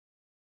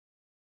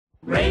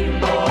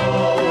Rainbows,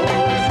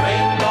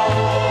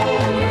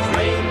 rainbows,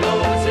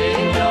 rainbows in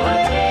your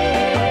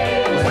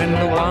tears. When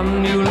the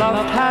one you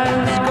loved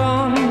has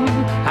gone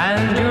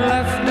and you're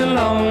left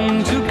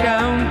alone to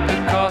count the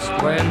cost,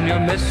 when your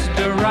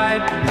Mr.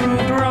 Right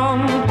proved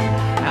wrong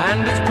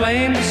and it's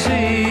plain to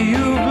see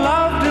you've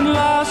loved and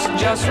lost,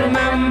 just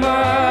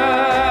remember,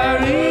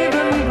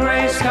 even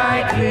gray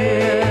sky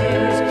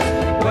clears.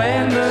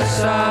 When the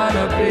sun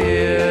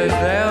appears,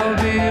 there'll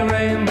be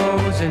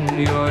rainbows in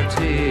your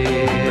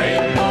tears.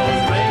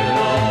 Rainbows,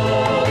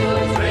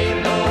 rainbows,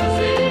 rainbows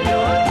in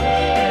your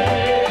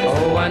tears.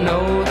 Oh, I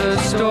know the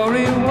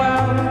story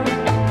well,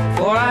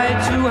 for I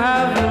too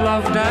have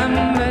loved and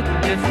met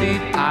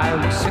defeat. I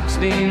was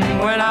 16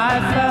 when I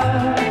fell,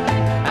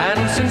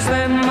 and since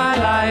then my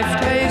life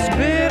tastes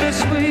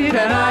bittersweet,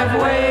 and I've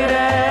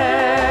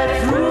waited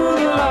through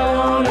the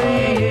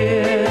lonely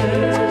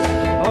years,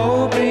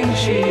 hoping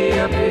she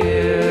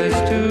appears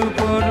to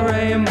put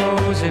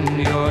rainbows in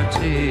your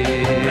tears.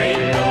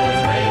 Rainbows,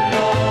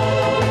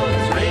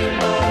 rainbows,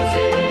 rainbows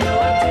in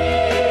your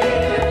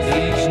tears.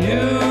 Each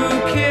new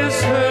kiss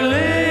her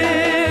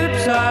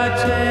lips are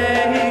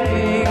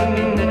taking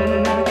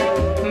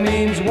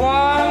means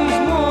once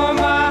more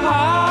my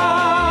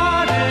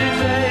heart is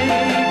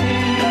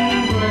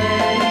aching,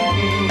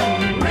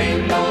 breaking.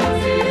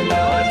 Rainbows in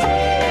your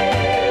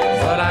tears.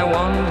 But I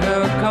want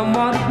her come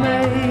what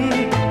may,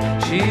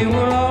 she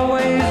will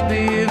always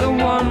be the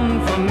one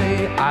for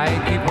me. I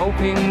keep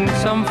hoping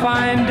some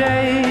fine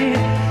day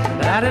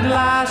that at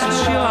last